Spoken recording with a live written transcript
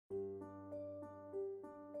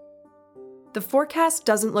The forecast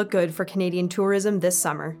doesn't look good for Canadian tourism this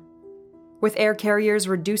summer. With air carriers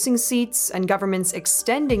reducing seats and governments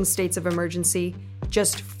extending states of emergency,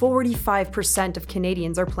 just 45% of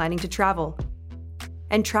Canadians are planning to travel.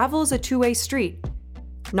 And travel is a two-way street.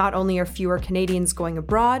 Not only are fewer Canadians going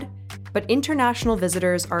abroad, but international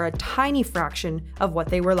visitors are a tiny fraction of what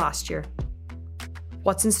they were last year.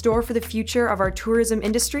 What's in store for the future of our tourism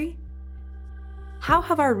industry? How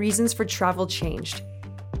have our reasons for travel changed?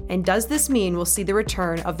 And does this mean we'll see the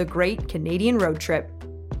return of the great Canadian road trip?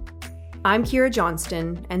 I'm Kira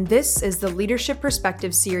Johnston, and this is the Leadership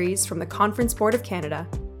Perspective series from the Conference Board of Canada.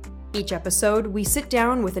 Each episode, we sit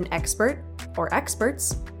down with an expert, or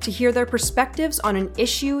experts, to hear their perspectives on an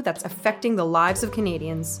issue that's affecting the lives of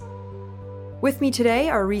Canadians. With me today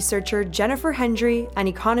are researcher Jennifer Hendry and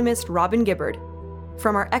economist Robin Gibbard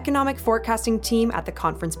from our economic forecasting team at the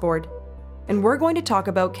Conference Board. And we're going to talk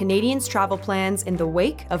about Canadians' travel plans in the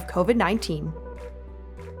wake of COVID-19.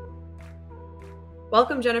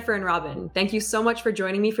 Welcome, Jennifer and Robin. Thank you so much for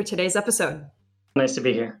joining me for today's episode. Nice to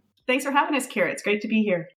be here. Thanks for having us, Kira. It's great to be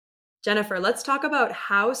here. Jennifer, let's talk about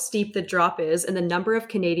how steep the drop is in the number of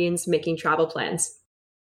Canadians making travel plans.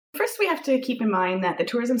 First, we have to keep in mind that the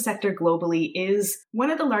tourism sector globally is one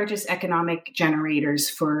of the largest economic generators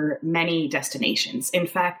for many destinations. In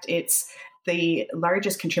fact, it's the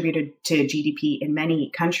largest contributor to GDP in many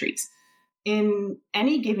countries. In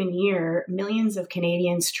any given year, millions of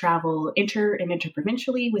Canadians travel inter and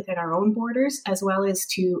interprovincially within our own borders, as well as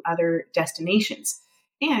to other destinations.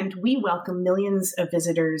 And we welcome millions of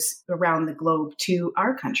visitors around the globe to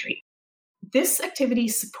our country. This activity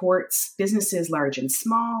supports businesses large and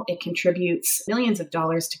small. It contributes millions of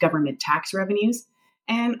dollars to government tax revenues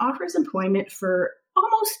and offers employment for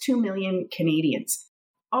almost 2 million Canadians.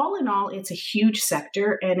 All in all, it's a huge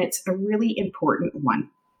sector, and it's a really important one.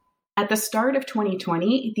 At the start of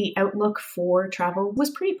 2020, the outlook for travel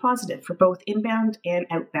was pretty positive for both inbound and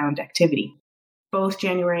outbound activity. Both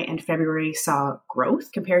January and February saw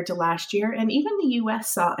growth compared to last year, and even the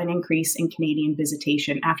US saw an increase in Canadian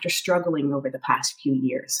visitation after struggling over the past few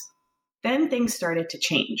years. Then things started to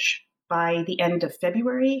change. By the end of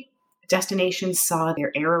February, destinations saw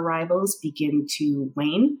their air arrivals begin to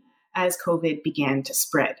wane as COVID began to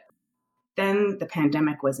spread. Then the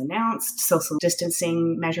pandemic was announced, social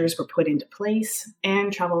distancing measures were put into place,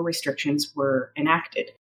 and travel restrictions were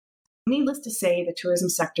enacted. Needless to say, the tourism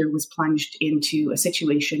sector was plunged into a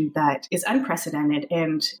situation that is unprecedented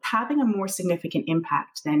and having a more significant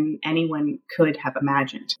impact than anyone could have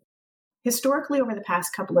imagined. Historically, over the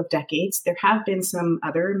past couple of decades, there have been some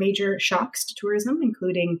other major shocks to tourism,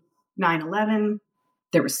 including 9/11,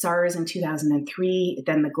 there was SARS in 2003,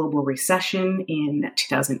 then the global recession in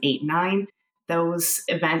 2008-9. Those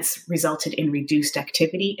events resulted in reduced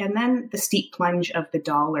activity, and then the steep plunge of the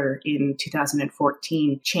dollar in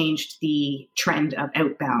 2014 changed the trend of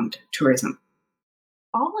outbound tourism.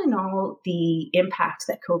 All in all, the impact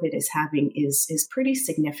that COVID is having is pretty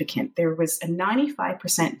significant. There was a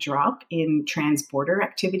 95% drop in trans-border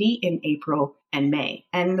activity in April and May.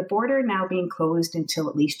 And the border now being closed until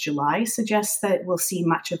at least July suggests that we'll see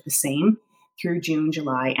much of the same through June,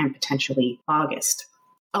 July, and potentially August.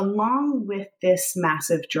 Along with this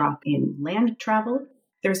massive drop in land travel,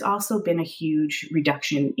 there's also been a huge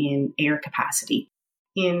reduction in air capacity.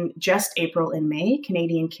 In just April and May,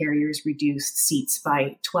 Canadian carriers reduced seats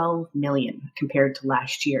by 12 million compared to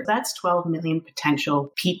last year. That's 12 million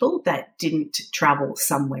potential people that didn't travel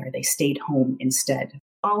somewhere. They stayed home instead.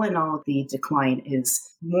 All in all, the decline is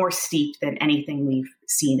more steep than anything we've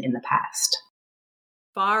seen in the past.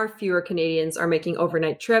 Far fewer Canadians are making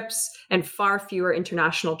overnight trips, and far fewer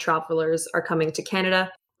international travelers are coming to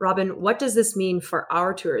Canada. Robin, what does this mean for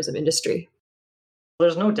our tourism industry?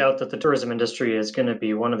 There's no doubt that the tourism industry is going to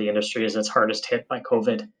be one of the industries that's hardest hit by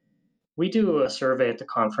COVID. We do a survey at the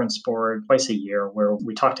Conference Board twice a year where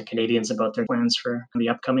we talk to Canadians about their plans for the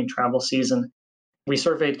upcoming travel season. We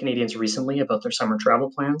surveyed Canadians recently about their summer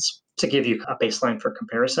travel plans. To give you a baseline for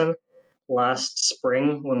comparison, last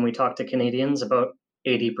spring when we talked to Canadians, about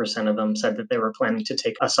 80% of them said that they were planning to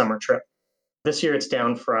take a summer trip. This year, it's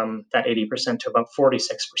down from that 80% to about 46%,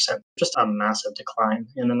 just a massive decline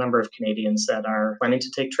in the number of Canadians that are planning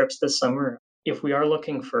to take trips this summer. If we are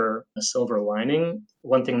looking for a silver lining,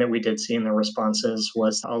 one thing that we did see in the responses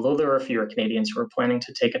was, although there are fewer Canadians who are planning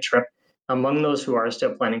to take a trip, among those who are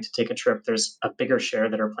still planning to take a trip, there's a bigger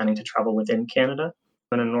share that are planning to travel within Canada.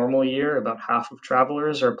 In a normal year, about half of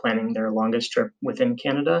travelers are planning their longest trip within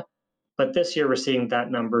Canada. But this year, we're seeing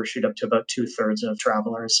that number shoot up to about 2/3 of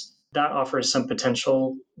travelers. That offers some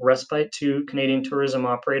potential respite to Canadian tourism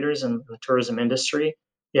operators and the tourism industry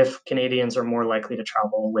if Canadians are more likely to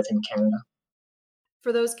travel within Canada.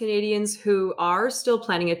 For those Canadians who are still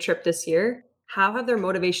planning a trip this year, how have their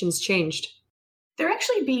motivations changed? They're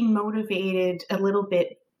actually being motivated a little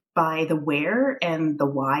bit by the where and the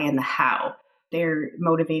why and the how. They're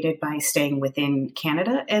motivated by staying within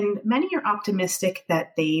Canada, and many are optimistic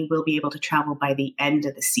that they will be able to travel by the end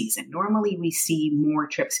of the season. Normally, we see more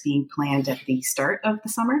trips being planned at the start of the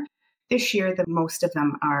summer. This year, most of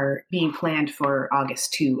them are being planned for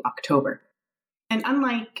August to October. And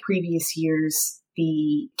unlike previous years,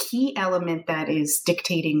 the key element that is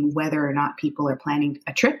dictating whether or not people are planning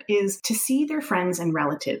a trip is to see their friends and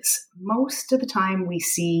relatives. Most of the time, we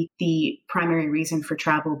see the primary reason for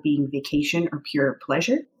travel being vacation or pure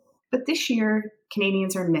pleasure. But this year,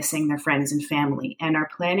 Canadians are missing their friends and family and are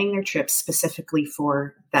planning their trips specifically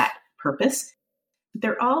for that purpose.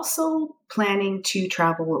 They're also planning to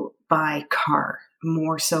travel by car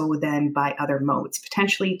more so than by other modes,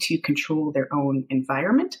 potentially to control their own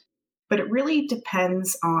environment. But it really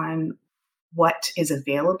depends on what is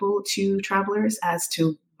available to travelers as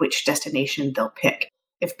to which destination they'll pick.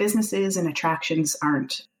 If businesses and attractions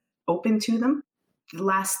aren't open to them, the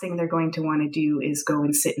last thing they're going to want to do is go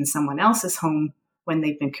and sit in someone else's home when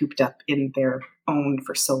they've been cooped up in their own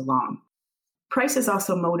for so long. Price is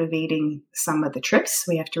also motivating some of the trips.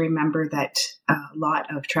 We have to remember that a lot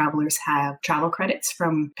of travelers have travel credits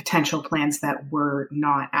from potential plans that were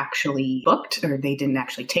not actually booked or they didn't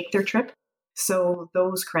actually take their trip. So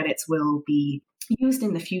those credits will be used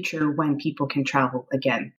in the future when people can travel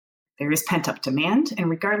again. There is pent-up demand, and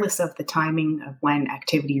regardless of the timing of when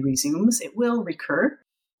activity resumes, it will recur,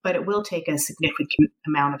 but it will take a significant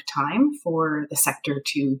amount of time for the sector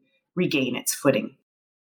to regain its footing.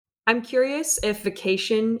 I'm curious if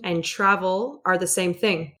vacation and travel are the same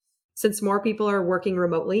thing. Since more people are working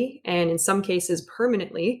remotely, and in some cases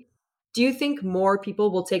permanently, do you think more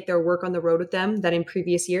people will take their work on the road with them than in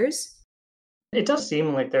previous years? It does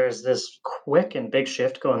seem like there's this quick and big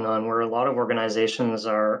shift going on where a lot of organizations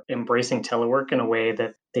are embracing telework in a way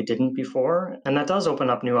that they didn't before. And that does open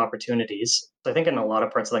up new opportunities. I think in a lot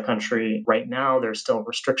of parts of the country right now, there's still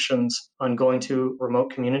restrictions on going to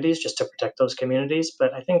remote communities just to protect those communities.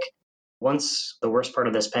 But I think once the worst part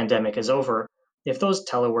of this pandemic is over, if those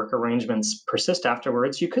telework arrangements persist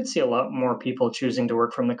afterwards, you could see a lot more people choosing to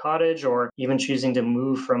work from the cottage or even choosing to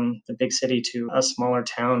move from the big city to a smaller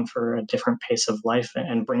town for a different pace of life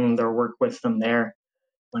and bring their work with them there.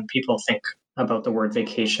 When people think about the word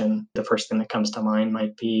vacation, the first thing that comes to mind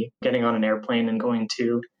might be getting on an airplane and going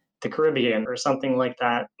to the Caribbean or something like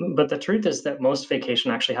that. But the truth is that most vacation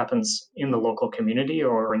actually happens in the local community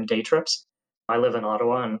or in day trips. I live in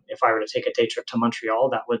Ottawa, and if I were to take a day trip to Montreal,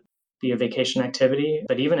 that would be a vacation activity.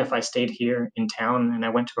 But even if I stayed here in town and I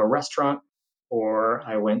went to a restaurant or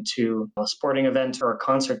I went to a sporting event or a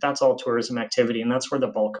concert, that's all tourism activity. And that's where the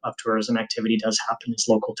bulk of tourism activity does happen, is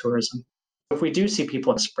local tourism. If we do see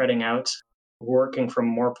people spreading out, working from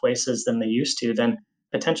more places than they used to, then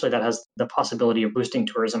potentially that has the possibility of boosting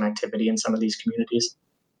tourism activity in some of these communities.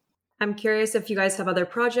 I'm curious if you guys have other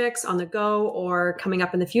projects on the go or coming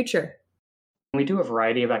up in the future. We do a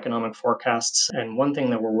variety of economic forecasts, and one thing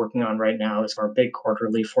that we're working on right now is our big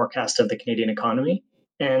quarterly forecast of the Canadian economy.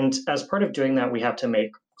 And as part of doing that, we have to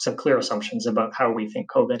make some clear assumptions about how we think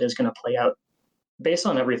COVID is going to play out. Based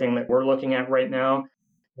on everything that we're looking at right now,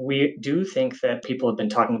 we do think that people have been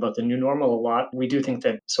talking about the new normal a lot. We do think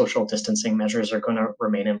that social distancing measures are going to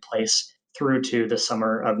remain in place through to the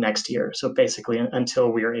summer of next year. So basically,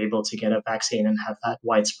 until we are able to get a vaccine and have that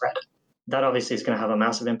widespread. That obviously is going to have a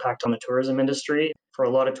massive impact on the tourism industry. For a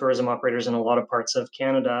lot of tourism operators in a lot of parts of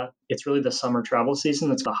Canada, it's really the summer travel season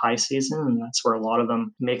that's the high season, and that's where a lot of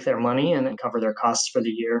them make their money and cover their costs for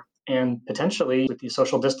the year. And potentially, with these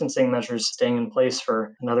social distancing measures staying in place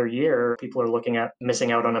for another year, people are looking at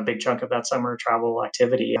missing out on a big chunk of that summer travel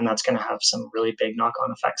activity, and that's going to have some really big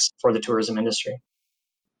knock-on effects for the tourism industry.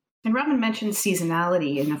 And Robin mentioned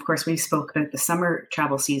seasonality, and of course, we spoke about the summer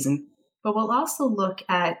travel season. But we'll also look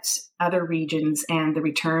at other regions and the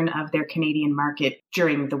return of their Canadian market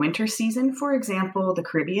during the winter season. For example, the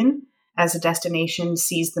Caribbean, as a destination,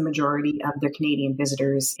 sees the majority of their Canadian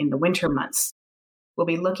visitors in the winter months. We'll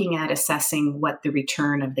be looking at assessing what the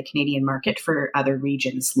return of the Canadian market for other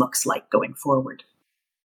regions looks like going forward.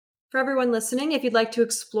 For everyone listening, if you'd like to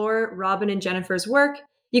explore Robin and Jennifer's work,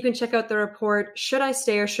 you can check out the report, Should I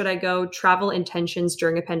Stay or Should I Go? Travel Intentions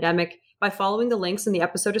During a Pandemic, by following the links in the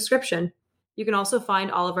episode description. You can also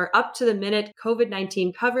find all of our up-to-the-minute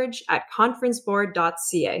COVID-19 coverage at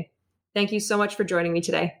conferenceboard.ca. Thank you so much for joining me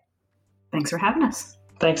today. Thanks for having us.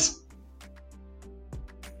 Thanks.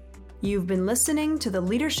 You've been listening to the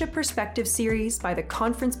Leadership Perspective series by the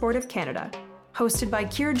Conference Board of Canada. hosted by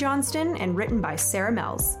Keir Johnston and written by Sarah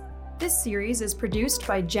Mells. This series is produced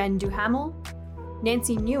by Jen Duhamel.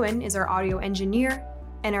 Nancy Nguyen is our audio engineer,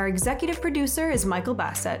 and our executive producer is Michael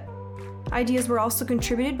Bassett. Ideas were also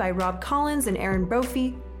contributed by Rob Collins and Aaron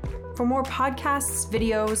Brophy. For more podcasts,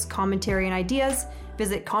 videos, commentary, and ideas,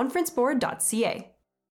 visit conferenceboard.ca.